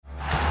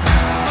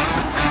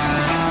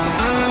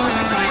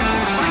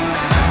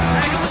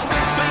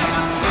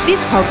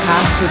This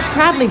podcast is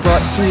proudly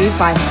brought to you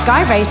by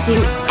Sky Racing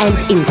and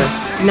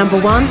Ingress,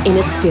 #1 in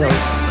its field.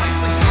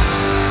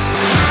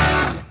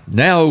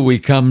 Now we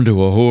come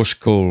to a horse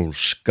called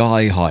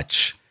Sky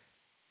Heights.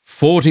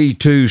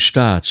 42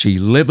 starts,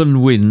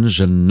 11 wins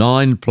and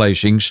 9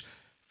 placings,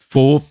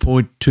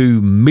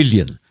 4.2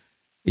 million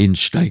in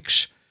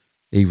stakes.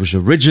 He was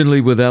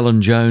originally with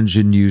Alan Jones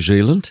in New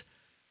Zealand.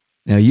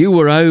 Now you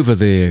were over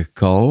there,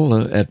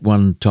 Cole, at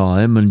one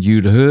time, and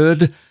you'd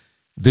heard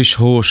this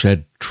horse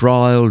had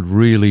trialled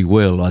really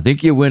well. I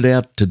think you went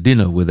out to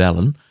dinner with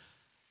Alan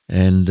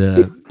and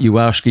you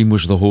asked him,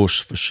 was the horse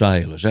for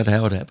sale? Is that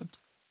how it happened?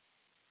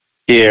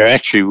 Yeah,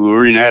 actually, we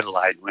were in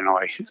Adelaide when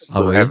I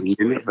was having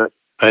dinner.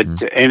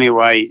 But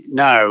anyway,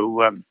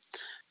 no,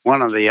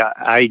 one of the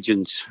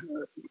agents,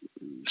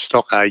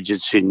 stock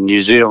agents in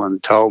New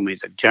Zealand told me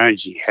that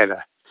Jonesy had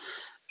a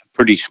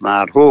pretty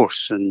smart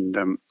horse.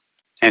 And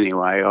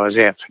anyway, I was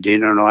out for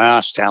dinner and I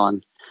asked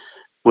Alan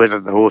whether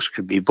the horse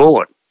could be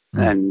bought.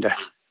 And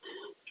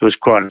it was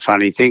quite a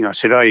funny thing. I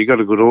said, "Oh, you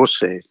got a good horse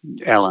there,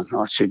 Alan."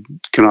 I said,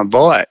 "Can I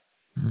buy it?"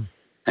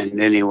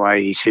 And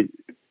anyway, he said,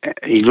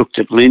 he looked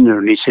at Linda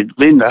and he said,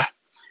 "Linda,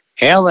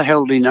 how the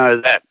hell do you know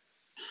that?"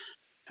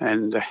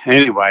 And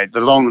anyway,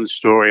 the long and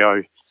story,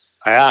 I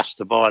asked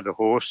to buy the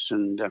horse,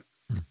 and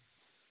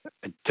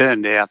it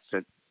turned out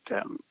that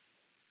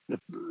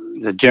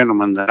the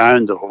gentleman that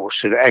owned the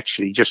horse had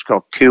actually just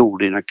got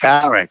killed in a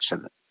car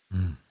accident.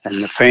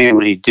 And the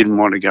family didn't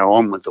want to go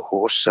on with the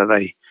horse, so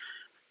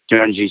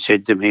Jonesy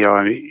said to me,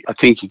 I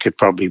think you could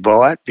probably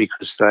buy it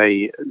because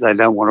they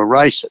don't want to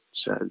race it.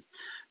 So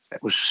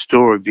that was the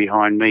story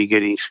behind me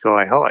getting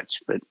Sky Heights.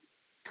 But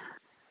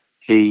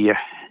he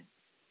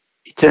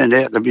turned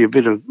out to be a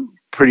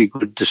pretty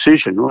good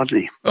decision,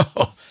 wasn't he?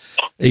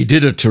 He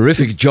did a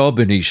terrific job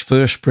in his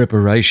first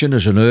preparation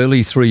as an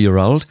early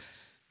 3-year-old.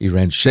 He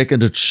ran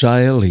second at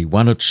Sale, he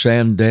won at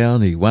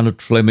Sandown, he won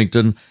at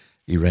Flemington,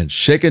 he ran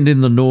second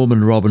in the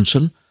Norman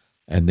Robinson,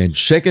 and then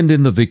second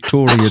in the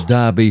Victoria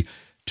Derby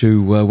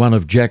to one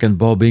of Jack and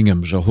Bob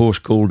Ingham's, a horse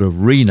called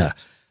Arena,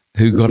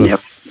 who got a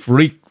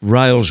freak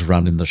rails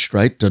run in the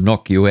straight to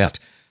knock you out.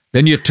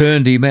 Then you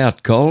turned him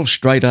out, Cole,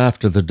 straight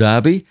after the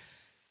Derby.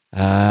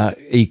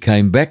 He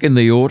came back in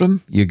the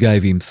autumn. You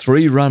gave him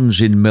 3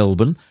 runs in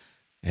Melbourne,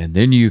 and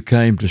then you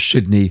came to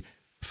Sydney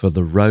for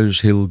the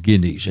Rosehill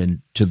Guineas.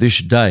 And to this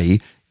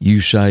day, you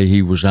say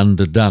he was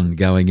underdone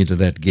going into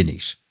that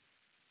Guineas.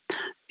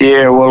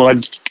 Yeah, well, I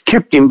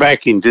kept him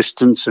back in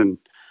distance and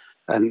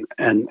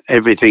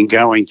everything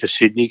going to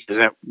Sydney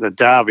because the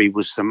Derby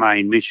was the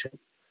main mission.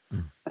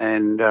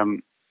 And,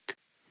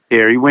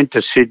 he went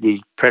to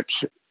Sydney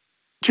perhaps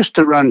just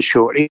to run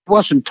short. He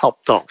wasn't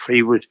topped off.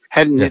 He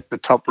hadn't hit the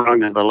top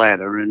rung of the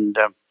ladder. And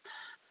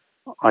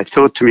I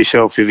thought to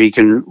myself, if he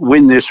can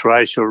win this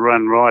race or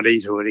run right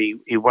into it,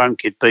 he won't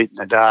get beaten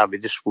the Derby.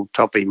 This will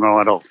top him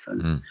right off.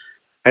 And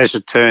as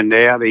it turned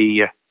out,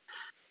 he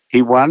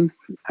won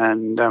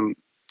and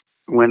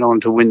went on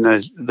to win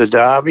the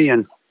Derby.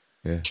 And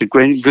to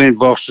Glenn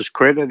Boss's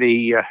credit,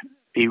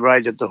 he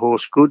rated the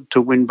horse good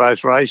to win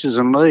both races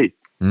and lead.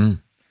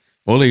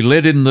 Well, he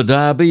led in the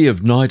Derby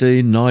of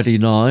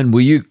 1999.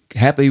 Were you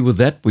happy with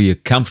that? Were you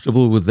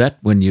comfortable with that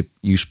when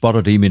you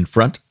spotted him in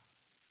front?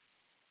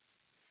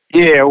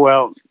 Yeah,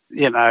 well,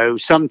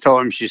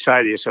 sometimes you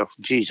say to yourself,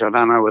 geez, I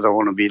don't know whether I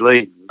want to be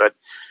leading, but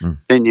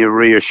then you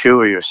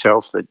reassure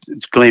yourself that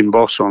it's Glenn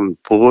Boss on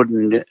board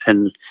and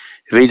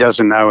if he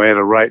doesn't know how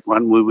to rate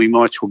one, we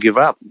might as well give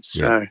up.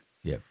 So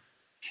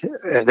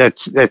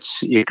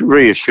that's you can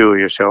reassure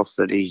yourself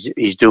that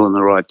he's doing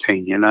the right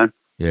thing,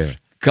 Yeah.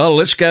 Cole,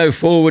 let's go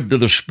forward to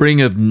the spring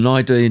of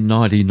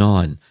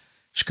 1999.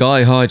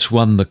 Sky Heights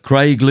won the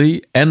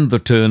Craigley and the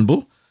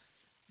Turnbull,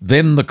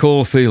 then the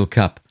Caulfield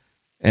Cup,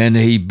 and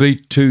he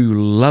beat 2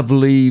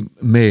 lovely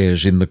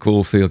mares in the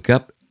Caulfield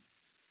Cup.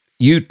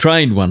 You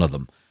trained one of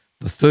them,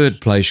 the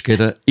third place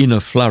getter, In a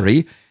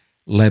Flurry.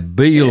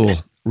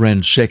 Labille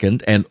ran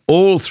second, and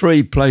all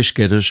 3 place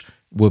getters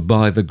were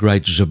by the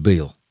great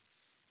Zabille.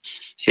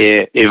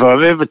 Yeah, if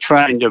I've ever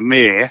trained a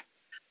mare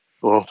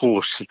or a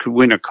horse that could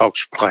win a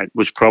Cox Plate,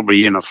 was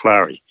probably In a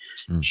Flurry.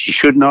 She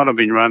should not have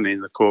been running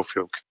in the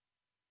Caulfield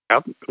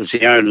Cup. It was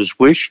the owner's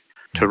wish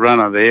to run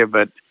her there,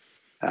 but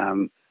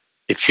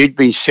if she'd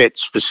been set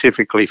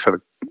specifically for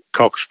the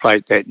Cox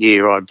Plate that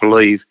year, I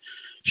believe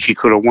she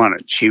could have won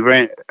it.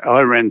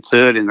 I ran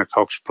third in the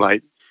Cox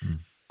Plate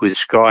with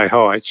Sky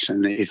Heights,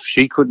 and if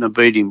she couldn't have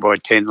beat him by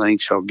 10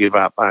 lengths, I'll give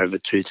up over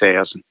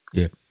 2,000.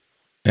 Yeah,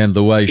 and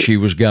the way she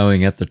was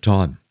going at the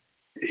time.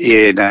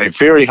 Yeah, no,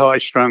 very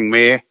high-strung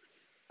mare.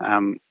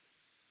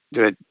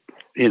 That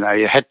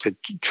you had to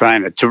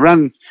train it to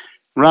run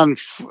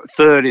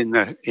third in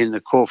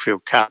the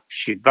Caulfield Cup.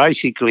 She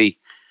basically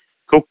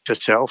cooked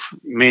herself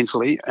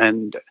mentally,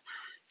 and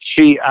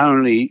she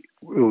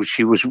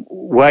was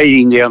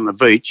wading down the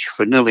beach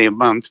for nearly a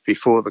month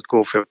before the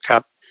Caulfield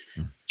Cup.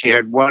 She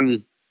had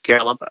one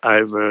gallop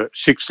over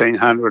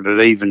 1,600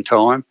 at even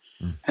time,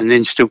 and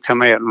then still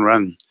come out and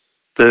run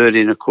third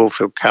in a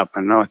Caulfield Cup.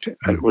 And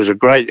it was a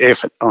great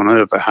effort on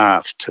her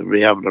behalf to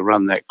be able to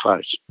run that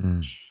close.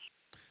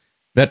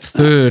 That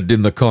third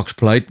in the Cox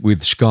Plate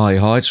with Sky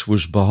Heights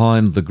was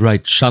behind the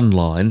Great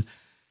Sunline,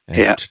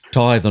 and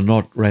Tie the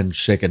Knot ran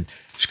second.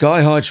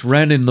 Sky Heights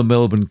ran in the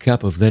Melbourne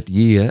Cup of that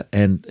year,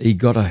 and he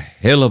got a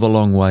hell of a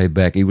long way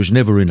back. He was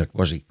never in it,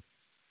 was he?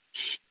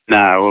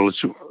 No,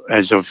 well,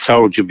 as I've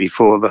told you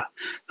before, the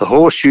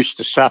horse used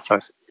to suffer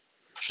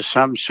for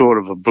some sort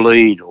of a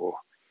bleed or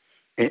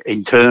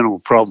internal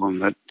problem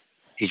that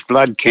his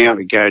blood count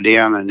would go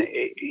down, and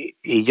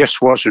he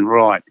just wasn't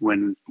right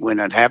when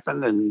it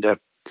happened. And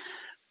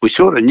we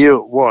sort of knew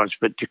it was,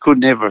 but you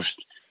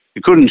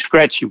couldn't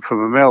scratch him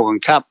from a Melbourne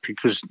Cup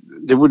because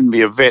there wouldn't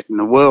be a vet in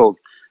the world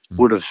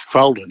would have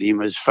faulted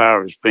him as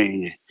far as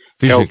being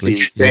physically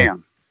healthy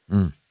down.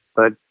 Mm.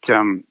 But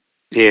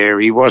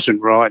he wasn't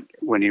right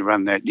when he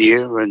ran that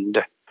year,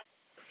 and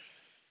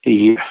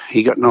he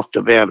got knocked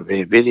about a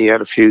fair bit. He had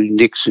a few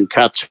nicks and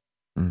cuts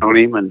on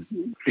him and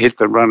hit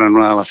the running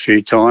rail a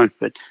few times.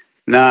 But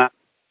it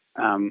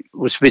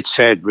was a bit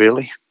sad,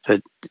 really.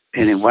 But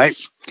anyway,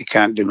 you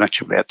can't do much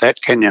about that,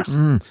 can you?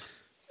 Mm.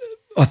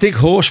 I think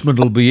horsemen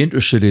will be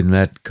interested in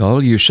that,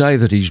 Cole. You say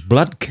that his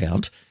blood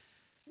count,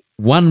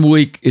 1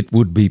 week it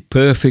would be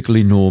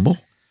perfectly normal.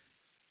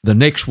 The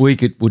next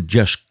week it would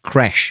just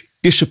crash,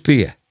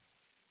 disappear.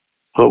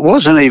 Well, it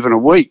wasn't even a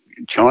week,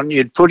 John.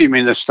 You'd put him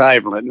in the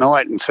stable at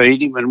night and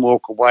feed him and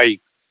walk away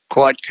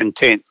quite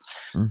content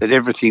that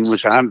everything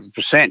was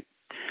 100%.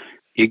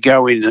 You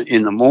go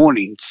in the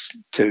morning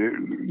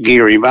to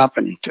gear him up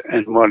and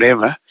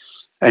whatever,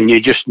 and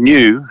you just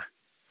knew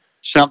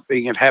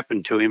something had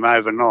happened to him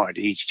overnight.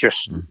 He's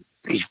just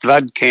his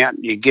blood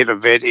count. You get a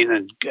vet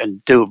in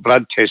and do a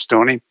blood test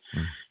on him,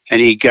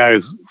 and he'd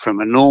go from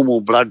a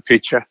normal blood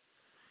picture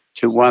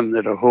to one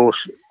that a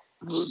horse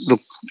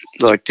looked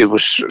like there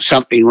was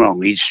something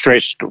wrong. He'd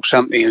stressed or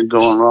something had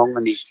gone wrong,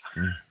 and his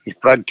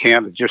blood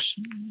count had just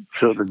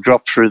sort of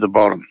dropped through the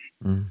bottom.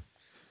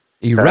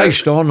 He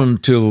raced on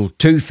until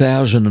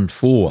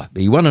 2004.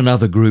 He won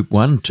another Group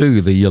 1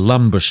 too, the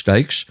Yalumba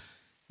Stakes.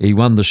 He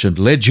won the St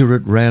Leger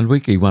at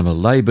Randwick. He won a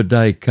Labor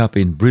Day Cup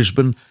in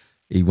Brisbane.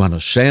 He won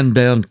a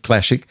Sandown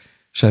Classic.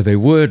 So there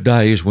were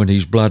days when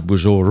his blood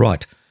was all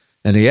right.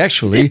 And he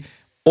actually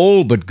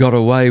all but got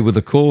away with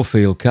a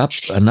Caulfield Cup,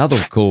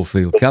 another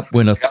Caulfield Cup,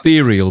 when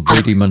Ethereal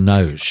beat him a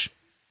nose.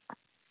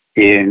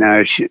 Yeah,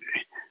 no, she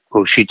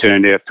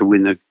turned out to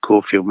win the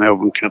Caulfield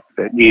Melbourne Cup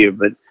that year.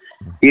 But,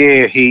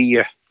 yeah,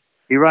 he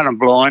ran a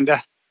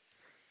blinder.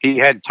 He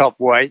had top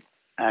weight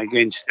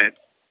against that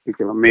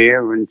particular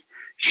mare, and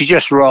she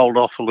just rolled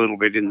off a little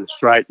bit in the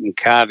straight and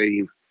carted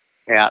him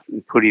out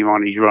and put him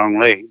on his wrong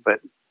leg. But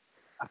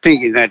I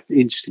think in that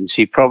instance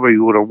he probably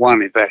would have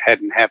won if that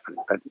hadn't happened.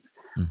 But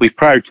we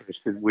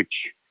protested,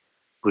 which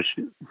was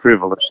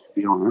frivolous, to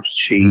be honest.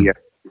 She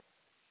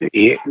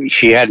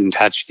hadn't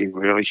touched him,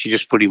 really. She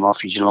just put him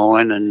off his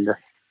line and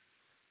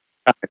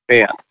cut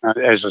it out.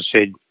 As I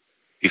said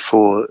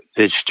before,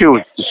 the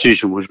steward's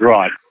decision was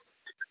right,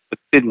 but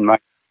it didn't make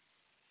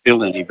it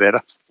feel any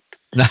better.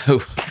 No,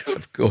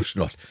 of course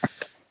not.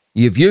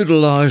 You've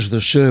utilised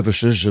the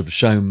services of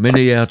so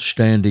many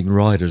outstanding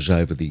riders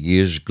over the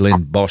years: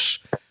 Glenn Boss,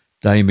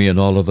 Damien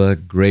Oliver,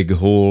 Greg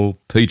Hall,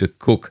 Peter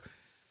Cook,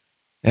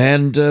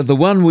 and the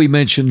one we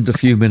mentioned a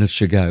few minutes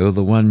ago,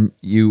 the one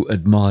you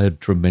admired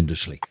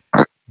tremendously,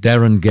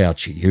 Darren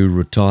Gauci, who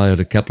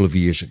retired a couple of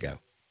years ago.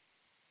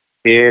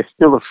 Yeah,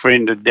 still a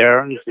friend of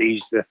Darren's.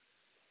 He's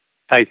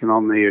taken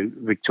on the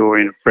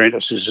Victorian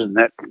apprentices and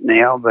that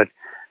now, but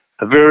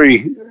a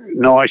very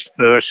nice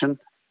person.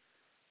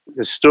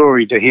 The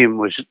story to him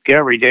was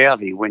Gary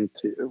Dowdy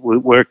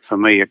worked for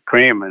me at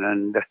Cranbourne,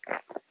 and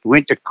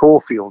went to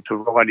Caulfield to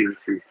ride him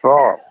through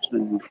trials.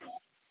 And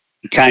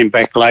he came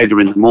back later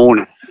in the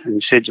morning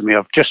and said to me,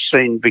 "I've just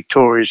seen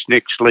Victoria's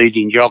next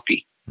leading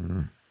jockey."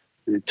 And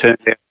it turned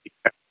out to be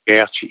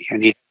Gauci,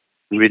 and he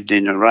hadn't ridden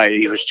in a race.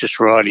 He was just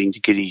riding to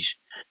get his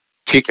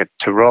ticket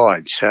to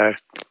ride. So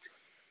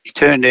he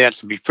turned out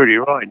to be pretty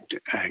right,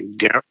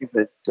 Gary.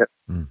 But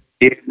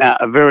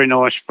a very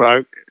nice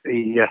bloke.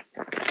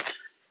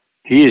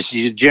 He's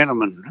a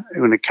gentleman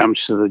when it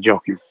comes to the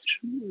jockey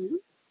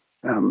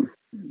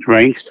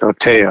ranks. I'll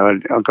tell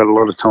you, I've got a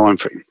lot of time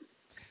for him.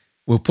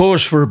 We'll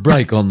pause for a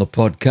break on the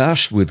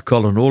podcast with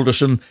Colin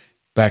Alderson.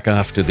 Back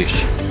after this.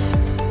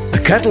 A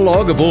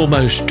catalogue of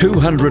almost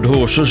 200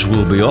 horses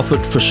will be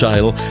offered for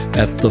sale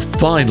at the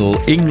final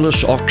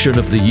Inglis auction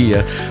of the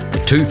year, the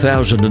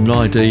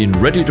 2019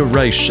 Ready to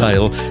Race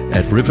sale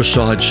at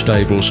Riverside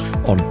Stables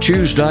on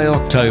Tuesday,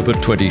 October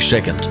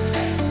 22nd.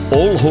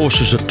 All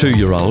horses are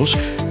 2-year-olds,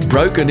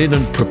 broken in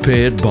and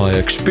prepared by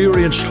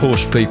experienced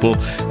horse people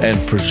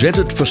and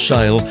presented for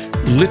sale,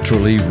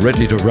 literally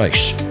ready to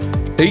race.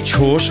 Each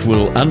horse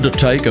will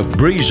undertake a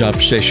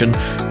breeze-up session,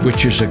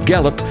 which is a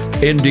gallop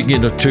ending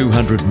in a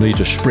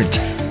 200-metre sprint.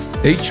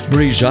 Each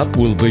breeze-up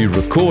will be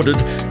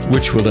recorded,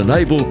 which will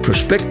enable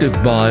prospective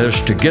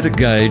buyers to get a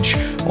gauge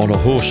on a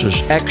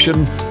horse's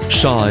action,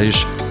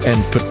 size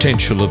and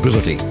potential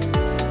ability.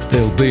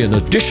 There'll be an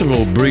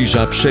additional Breeze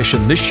Up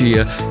session this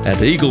year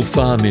at Eagle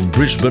Farm in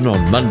Brisbane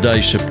on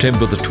Monday,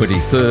 September the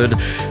 23rd,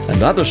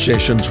 and other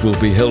sessions will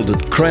be held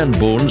at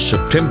Cranbourne,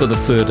 September the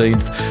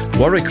 13th,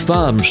 Warwick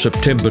Farm,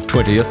 September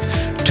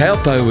 20th,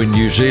 Taupo in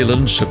New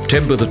Zealand,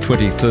 September the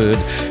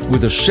 23rd,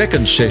 with a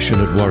second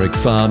session at Warwick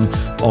Farm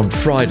on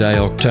Friday,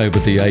 October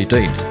the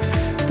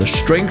 18th. The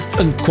strength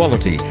and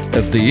quality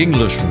of the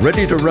English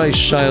ready-to-race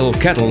sale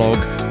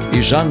catalogue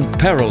is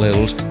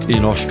unparalleled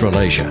in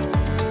Australasia.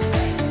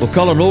 Well,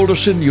 Colin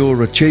Alderson,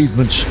 your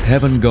achievements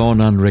haven't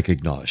gone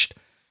unrecognised.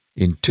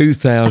 In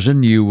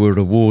 2000, you were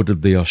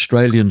awarded the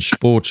Australian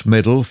Sports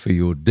Medal for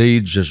your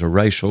deeds as a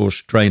racehorse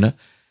trainer.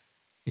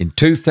 In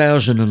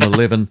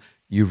 2011,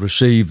 you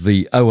received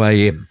the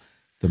OAM,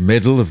 the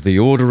Medal of the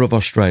Order of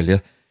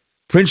Australia,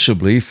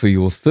 principally for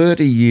your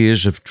 30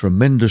 years of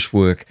tremendous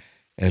work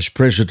as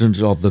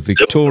President of the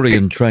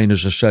Victorian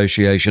Trainers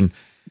Association,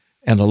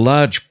 and a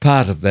large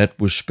part of that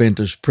was spent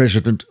as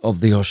President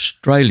of the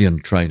Australian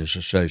Trainers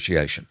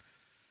Association.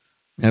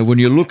 Now, when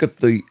you look at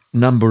the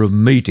number of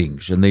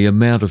meetings and the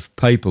amount of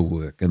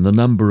paperwork and the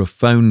number of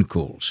phone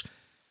calls,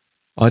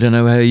 I don't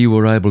know how you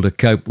were able to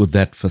cope with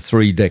that for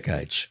 3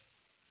 decades.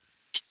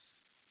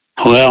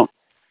 Well,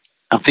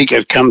 I think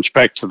it comes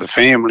back to the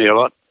family a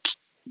lot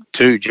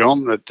too,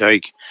 John, that they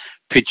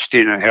pitched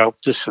in and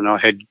helped us, and I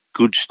had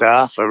good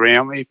staff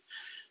around me.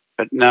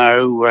 But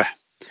no,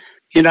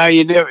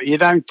 you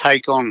don't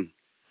take on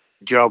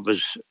a job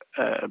as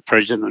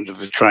president of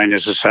the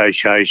Trainers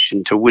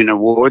Association to win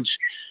awards.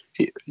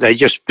 They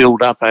just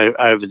build up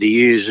over the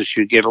years as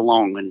you get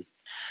along. And,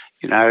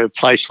 a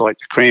place like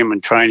the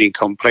Cranbourne Training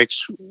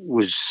Complex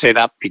was set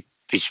up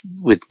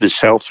with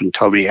myself and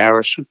Tommy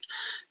Harrison.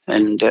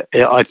 And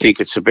I think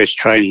it's the best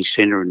training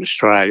centre in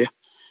Australia.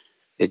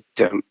 It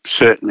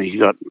certainly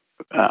got,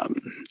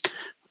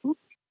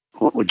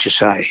 what would you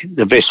say,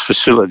 the best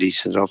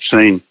facilities that I've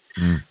seen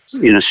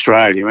in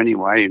Australia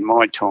anyway, in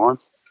my time.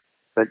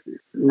 But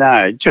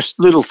no, just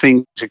little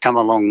things that come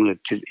along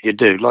that you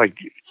do, like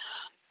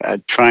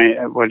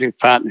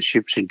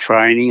partnerships in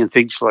training and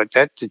things like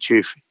that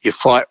you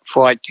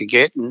fight to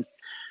get, and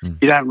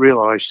you don't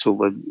realise till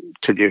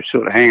you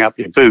sort of hang up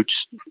your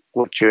boots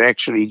what you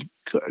actually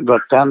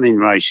got done in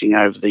racing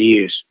over the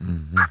years.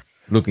 Mm-hmm.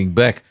 Looking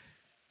back.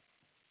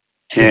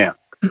 Yeah.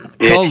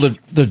 Cole,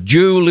 the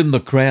jewel in the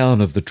crown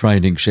of the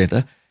training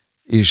centre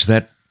is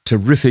that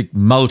terrific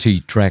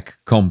multi-track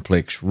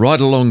complex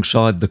right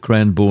alongside the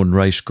Cranbourne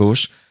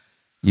racecourse.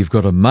 You've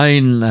got a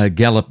main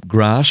gallop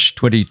grass,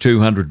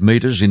 2,200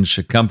 metres in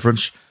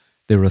circumference.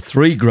 There are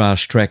 3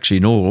 grass tracks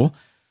in all.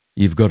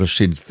 You've got a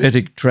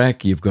synthetic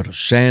track, you've got a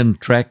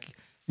sand track,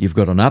 you've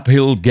got an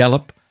uphill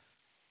gallop,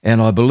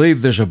 and I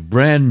believe there's a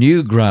brand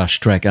new grass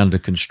track under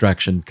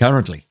construction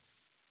currently.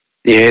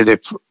 Yeah, they're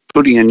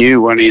putting a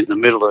new one in the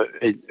middle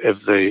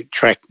of the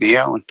track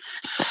now, and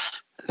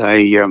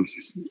they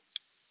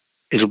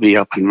it'll be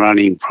up and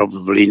running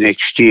probably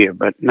next year.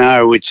 But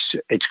no, it's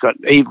got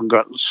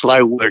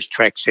slow work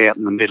tracks out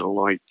in the middle,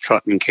 like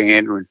trot and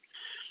canter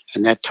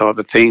and that type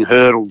of thing,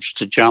 hurdles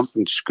to jump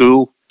and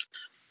school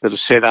that are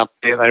set up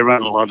there. They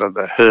run a lot of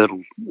the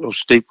hurdle or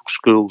steeple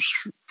schools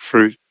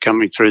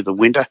coming through the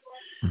winter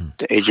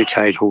to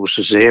educate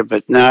horses there.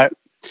 But no,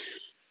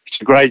 it's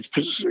a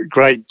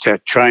great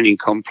training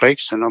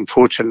complex, and I'm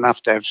fortunate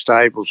enough to have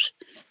stables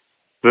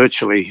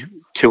virtually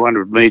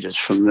 200 metres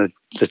from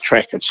the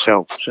track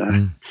itself.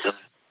 So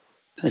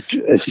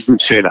it's a good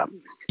setup.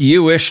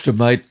 You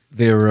estimate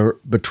there are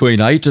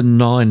between 800 and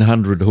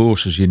 900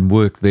 horses in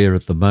work there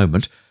at the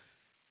moment,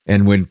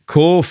 and when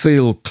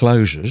Caulfield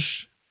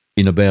closes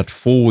in about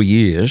 4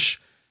 years,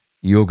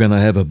 you're going to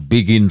have a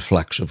big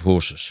influx of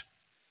horses.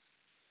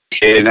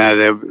 Yeah,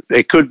 no,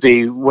 there could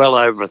be well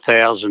over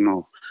 1,000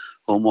 or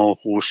more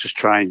horses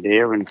trained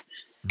there, and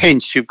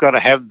hence you've got to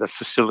have the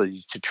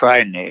facility to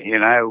train there.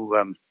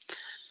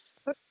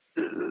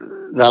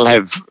 They'll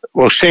have,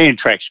 sand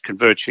tracks can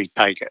virtually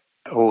take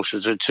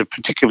horses. It's a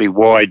particularly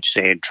wide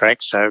sand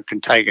track, so it can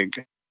take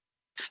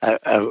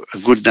a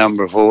good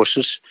number of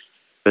horses.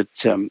 But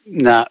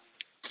no,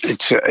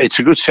 it's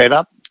a good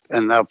setup,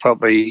 and they'll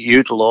probably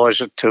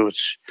utilise it to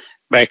its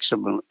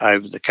maximum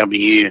over the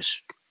coming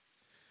years.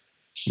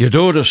 Your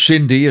daughter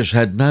Cindy has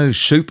had no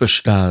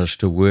superstars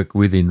to work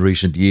with in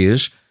recent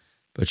years,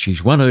 but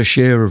she's won her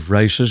share of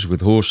races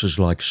with horses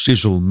like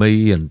Sizzle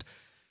Me and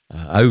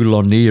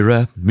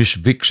Olonera. Miss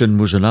Vixen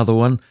was another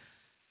one,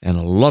 and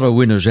a lot of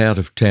winners out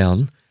of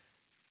town.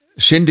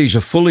 Cindy's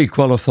a fully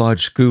qualified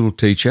school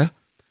teacher,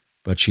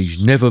 but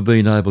she's never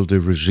been able to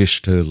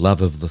resist her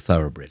love of the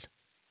thoroughbred.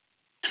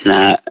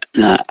 No.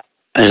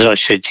 As I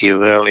said to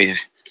you earlier,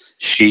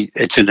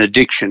 it's an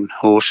addiction,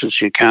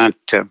 horses. You can't...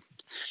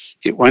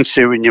 once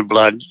they're in your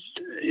blood,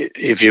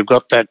 if you've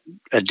got that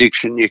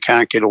addiction, you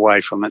can't get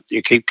away from it.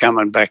 You keep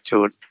coming back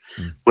to it,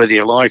 whether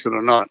you like it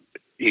or not.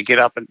 You get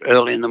up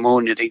early in the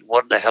morning, you think,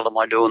 what the hell am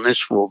I doing this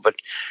for? But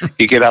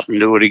you get up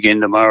and do it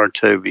again tomorrow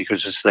too,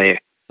 because it's there.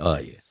 Oh,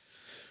 yeah.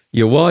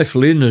 Your wife,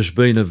 Lynn, has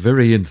been a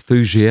very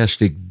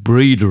enthusiastic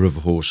breeder of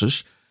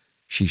horses.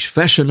 She's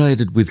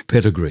fascinated with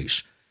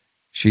pedigrees.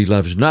 She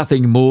loves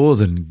nothing more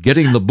than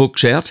getting the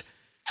books out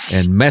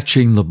and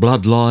matching the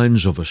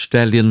bloodlines of a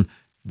stallion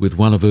with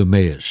one of her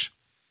mares.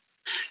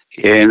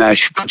 Yeah, no,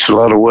 she puts a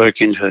lot of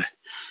work into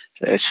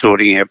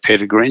sorting out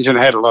pedigrees and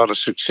had a lot of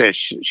success.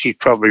 She's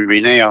probably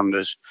renowned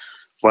as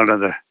one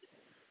of the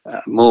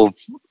more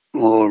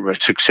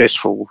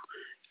successful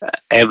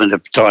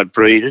Avon-type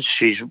breeders.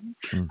 She's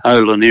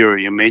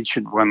Olanera, you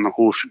mentioned, won the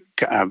horse,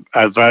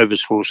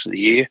 Vova's Horse of the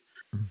Year.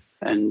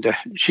 And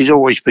she's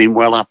always been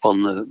well up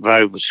on the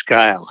Vova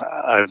scale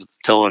over the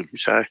time.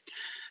 So,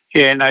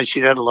 yeah, no,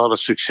 she's had a lot of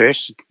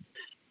success.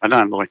 I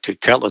don't like to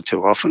tell her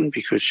too often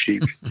because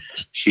she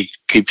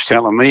keeps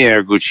telling me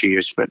how good she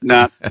is. But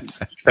no,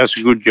 that's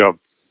a good job.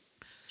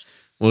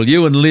 Well,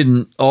 you and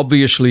Lynn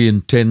obviously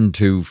intend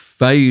to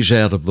phase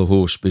out of the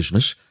horse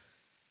business.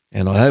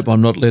 And I hope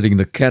I'm not letting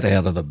the cat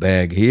out of the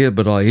bag here,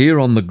 but I hear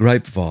on the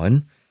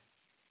grapevine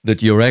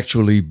that you're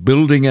actually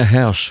building a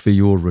house for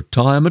your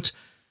retirement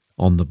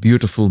on the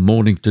beautiful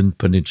Mornington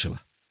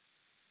Peninsula.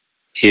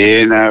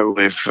 Yeah, no,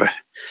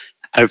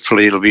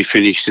 hopefully it'll be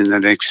finished in the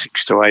next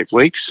 6 to 8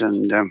 weeks,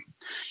 and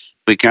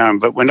we're going.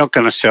 But we're not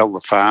going to sell the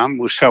farm.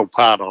 We'll sell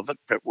part of it,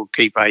 but we'll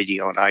keep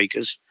 80-odd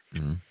acres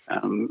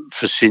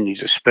for Cindy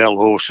to spell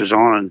horses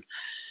on. And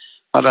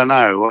I don't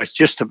know, I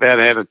just about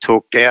had her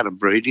talked out of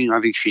breeding. I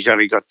think she's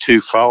only got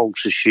 2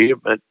 foals this year,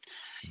 but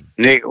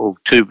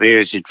 2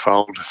 bears did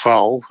foal to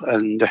foal,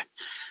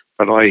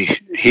 but I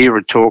hear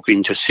her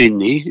talking to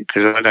Sydney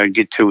because I don't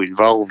get too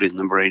involved in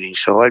the breeding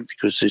side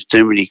because there's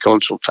too many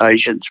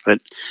consultations.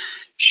 But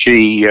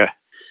she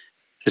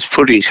is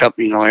putting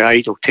something like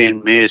 8 or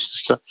 10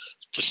 mares to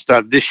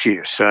stud this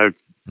year. So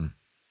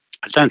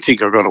I don't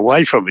think I got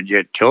away from it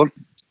yet, John.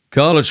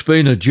 Carl, it's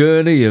been a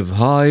journey of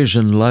highs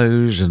and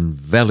lows and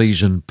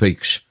valleys and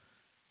peaks.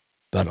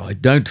 But I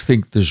don't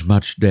think there's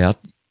much doubt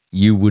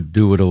you would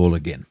do it all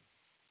again.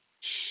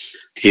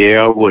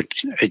 Yeah, I would.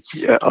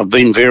 I've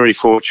been very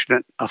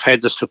fortunate. I've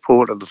had the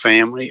support of the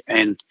family,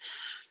 and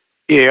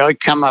yeah, I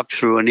come up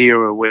through an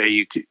era where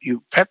you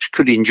perhaps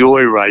could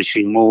enjoy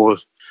racing more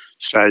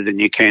so than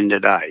you can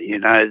today. You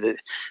know,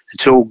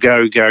 it's all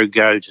go, go,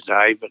 go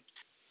today, but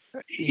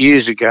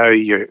years ago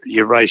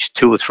you raced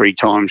 2 or 3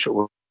 times,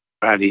 or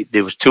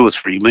there was 2 or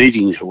 3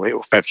 meetings a week,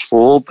 or perhaps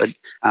 4, but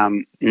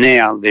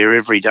now they're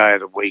every day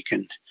of the week,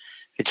 and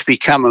it's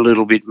become a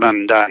little bit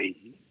mundane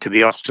to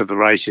be off to the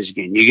races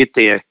again. You get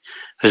there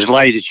as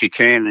late as you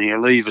can and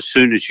you leave as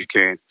soon as you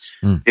can.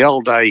 The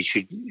old days,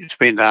 you'd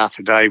spend half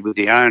a day with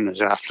the owners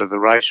after the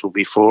race or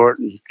before it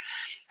and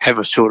have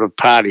a sort of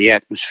party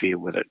atmosphere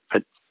with it.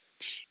 But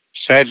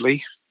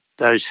sadly,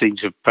 those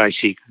things have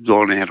basically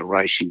gone out of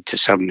racing to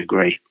some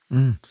degree.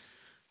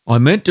 I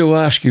meant to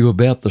ask you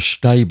about the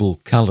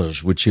stable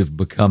colours, which have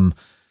become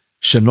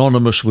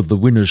synonymous with the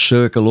winner's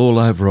circle all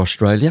over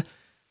Australia.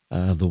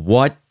 The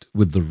white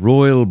with the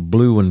royal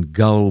blue and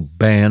gold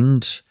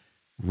band,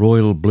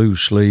 royal blue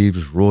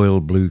sleeves,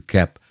 royal blue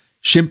cap.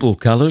 Simple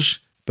colours,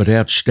 but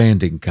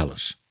outstanding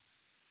colours.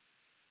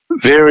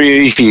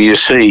 Very easy to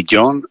see,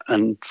 John,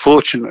 and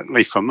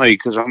fortunately for me,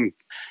 because I'm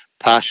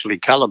partially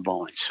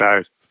colourblind,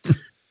 so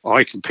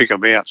I can pick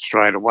them out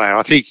straight away.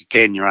 I think you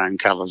can your own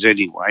colours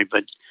anyway,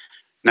 but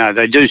no,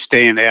 they do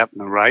stand out in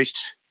the race.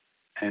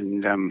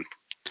 And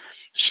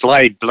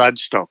Slade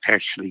Bloodstock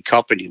actually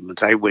copied him, but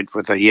they went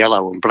with the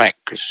yellow and black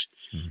because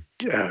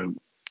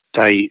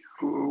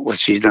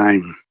what's his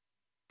name?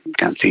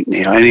 Can't think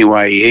now.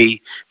 Anyway,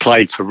 he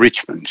played for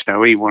Richmond,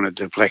 so he wanted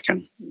the black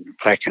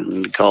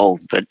and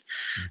gold. But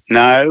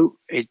no,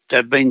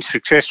 they've been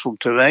successful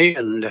to me,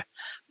 and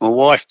my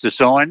wife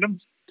designed them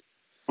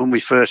when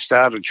we first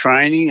started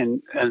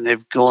training, and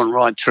they've gone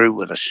right through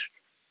with us.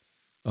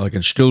 I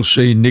can still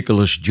see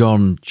Nicholas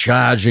John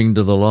charging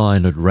to the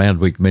line at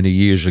Randwick many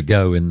years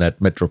ago in that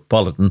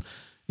Metropolitan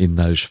in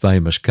those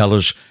famous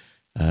colours,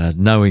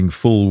 knowing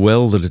full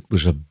well that it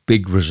was a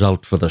big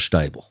result for the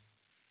stable.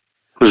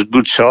 It was a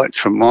good sight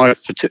from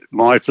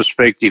my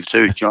perspective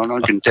too, John,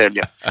 I can tell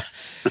you.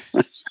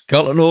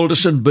 Colin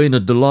Alderson, been a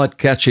delight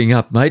catching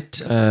up,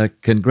 mate.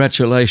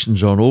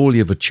 Congratulations on all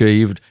you've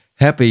achieved.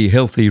 Happy,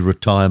 healthy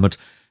retirement,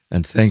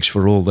 and thanks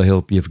for all the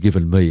help you've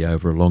given me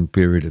over a long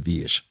period of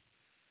years.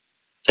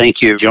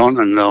 Thank you, John,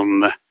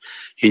 and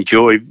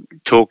enjoy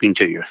talking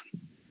to you.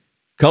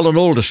 Colin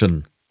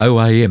Alderson,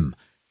 OAM,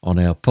 on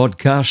our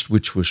podcast,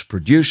 which was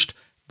produced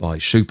by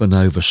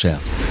Supernova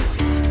South.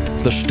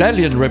 The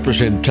stallion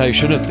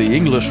representation at the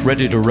English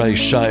Ready to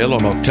Race sale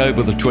on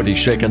October the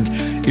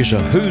 22nd is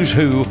a who's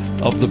who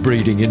of the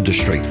breeding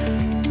industry.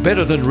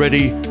 Better Than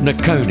Ready,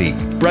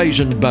 Nakoni,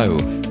 Brazen Bow,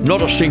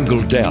 Not a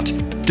Single Doubt,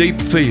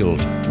 Deep Field,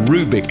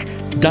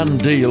 Rubik, Done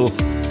Deal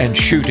and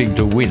Shooting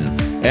to Win.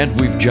 And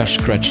we've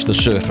just scratched the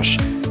surface.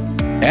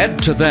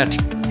 Add to that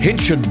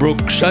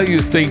Hinchinbrook, So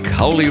You Think,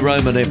 Holy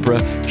Roman Emperor,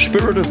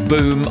 Spirit of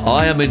Boom,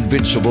 I Am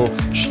Invincible,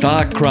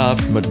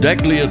 Starcraft,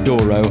 Medaglia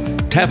Doro,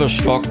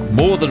 Tavistock,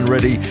 More Than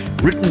Ready,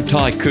 Written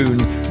Tycoon,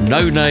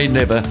 No Nay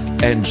Never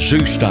and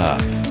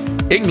Zoostar.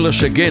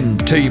 Inglis again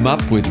team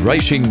up with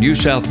Racing New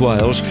South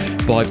Wales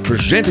by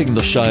presenting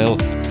the sale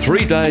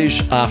 3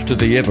 days after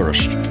the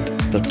Everest.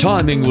 The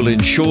timing will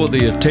ensure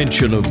the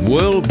attention of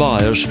world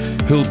buyers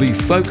who'll be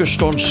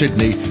focused on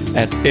Sydney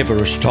at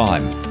Everest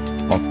time.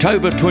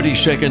 October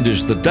 22nd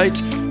is the date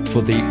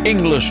for the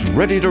Inglis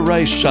Ready to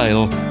Race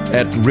sale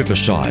at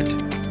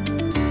Riverside.